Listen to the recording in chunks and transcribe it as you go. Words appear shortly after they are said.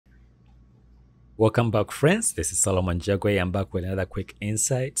Welcome back, friends. This is Solomon Jagwe. I'm back with another quick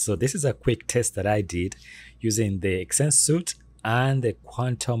insight. So this is a quick test that I did using the Xsens suit and the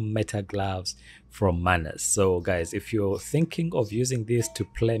quantum Metagloves from Manus. So guys, if you're thinking of using this to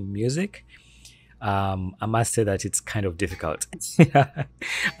play music, I must say that it's kind of difficult.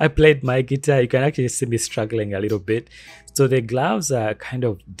 I played my guitar. You can actually see me struggling a little bit. So the gloves are kind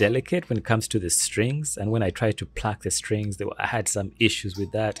of delicate when it comes to the strings. And when I tried to pluck the strings, I had some issues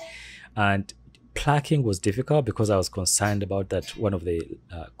with that. And plucking was difficult because I was concerned about that one of the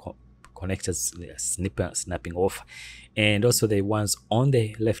connectors snapping off. And also the ones on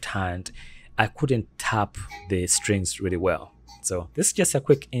the left hand, I couldn't tap the strings really well. So this is just a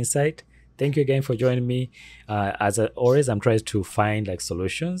quick insight. Thank you again for joining me. As always, I'm trying to find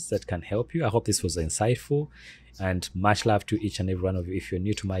solutions that can help you. I hope this was insightful, and much love to each and every one of you. If you're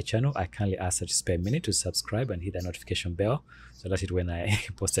new to my channel, I kindly ask that you spare a minute to subscribe and hit the notification bell so that when I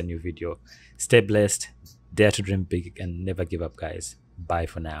post a new video. Stay blessed, dare to dream big, and never give up, guys. Bye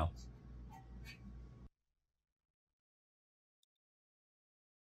for now.